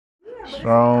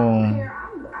strong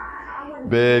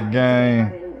bed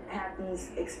game.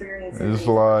 It's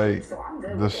like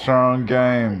the strong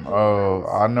game.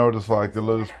 I noticed like the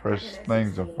little precious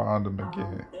things and found them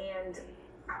again.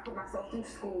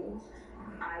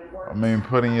 I mean,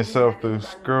 putting yourself through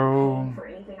school.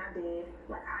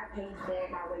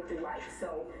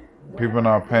 People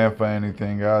not paying for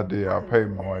anything I did. I paid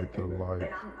my way through life.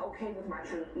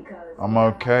 I'm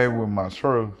okay with my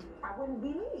truth. I wouldn't be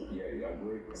me. Yeah, yeah, I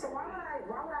agree. So why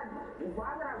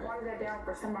would I water that down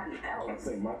for somebody else?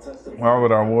 Why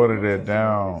would I water that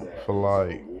down for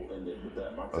like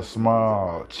a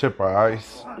small chip of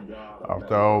ice off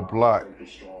the old block?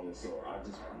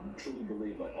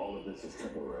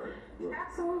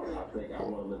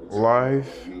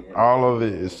 Life, all of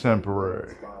it is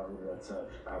temporary.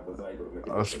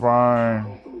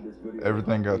 Aspiring,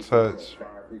 everything got touched.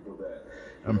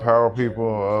 Empower people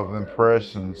of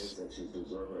impressions,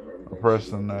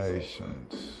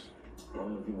 impersonations. I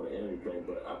don't know if you want to end anything,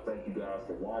 but I thank you guys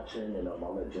for watching, and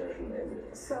I'll let Jasmine end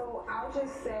it. So I'll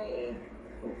just say,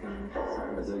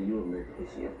 is that you or me?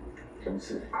 It's you. Let me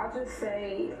see. I'll just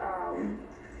say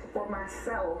for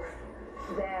myself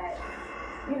that,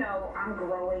 you know, I'm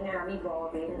growing and I'm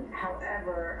evolving.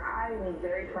 However, I am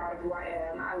very proud of who I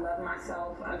am. I love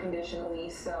myself unconditionally.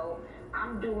 So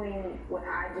I'm doing what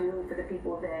I do for the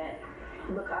people that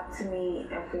look up to me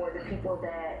and for the people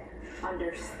that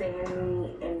understand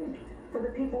me and for the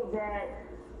people that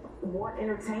want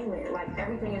entertainment. Like,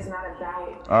 everything is not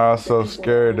about... I'm so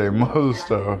scared they move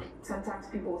stuff. Sometimes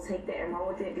people take that and run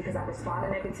with it because I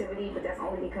respond to negativity, but that's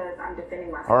only because I'm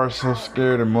defending myself. I'm so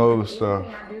scared to move stuff.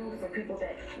 I do for people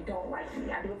that don't like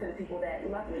me. I do it for the people that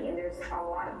love me, and there's a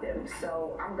lot of them.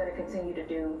 So I'm going to continue to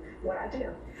do what I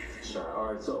do.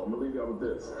 All right, so I'm going to leave y'all with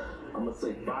this. I'm going to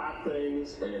say 5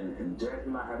 things, and Jasmine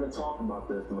and I haven't talked about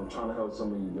this, and I'm trying to help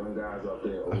some of you young guys out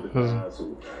there, older guys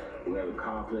who have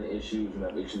confidence issues and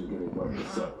have issues getting work.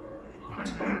 So I'm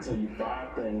going to tell you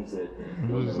 5 things that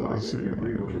women like. If you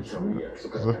agree with it, tell me yes.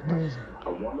 Okay?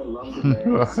 A woman loves a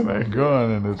man. They're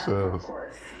going in the chest.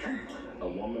 A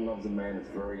woman loves a man that's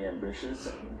very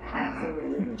ambitious.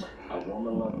 Absolutely. A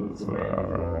woman loves a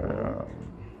man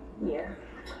yeah.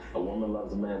 A woman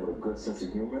loves a man with a good sense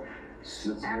of humor.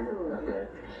 Absolutely. Okay.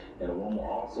 And a woman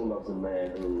also loves a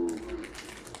man who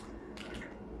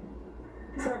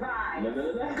survives.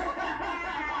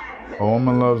 A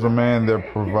woman loves a man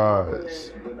that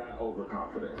provides. But not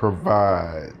overconfident.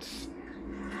 Provides.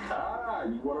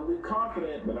 You want to be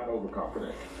confident, but not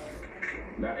overconfident.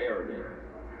 Not arrogant.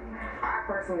 I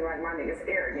personally like my niggas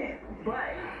arrogant,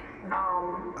 but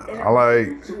I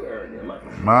like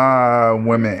my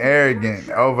women arrogant,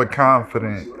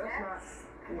 overconfident.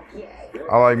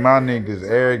 I like my niggas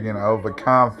arrogant,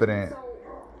 overconfident.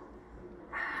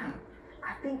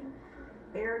 I think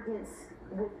arrogance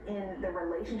within the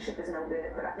relationship is no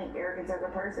good, but I think arrogance as a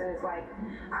person is like,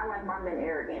 I like my men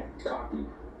arrogant. Cocky.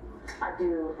 I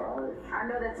do. I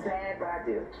know that's bad, but I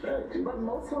do. But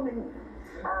most women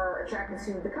are attracted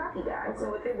to the cocky guy. Okay.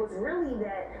 So if it was really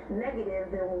that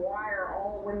negative, then why are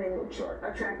all women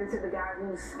attracted to the guy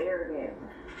who's arrogant?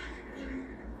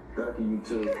 Cocky, you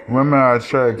too. Women are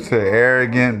attracted to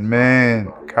arrogant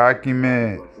men, cocky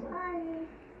men,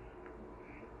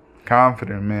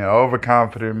 confident men,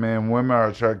 overconfident men. Women are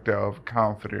attracted to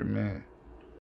overconfident men.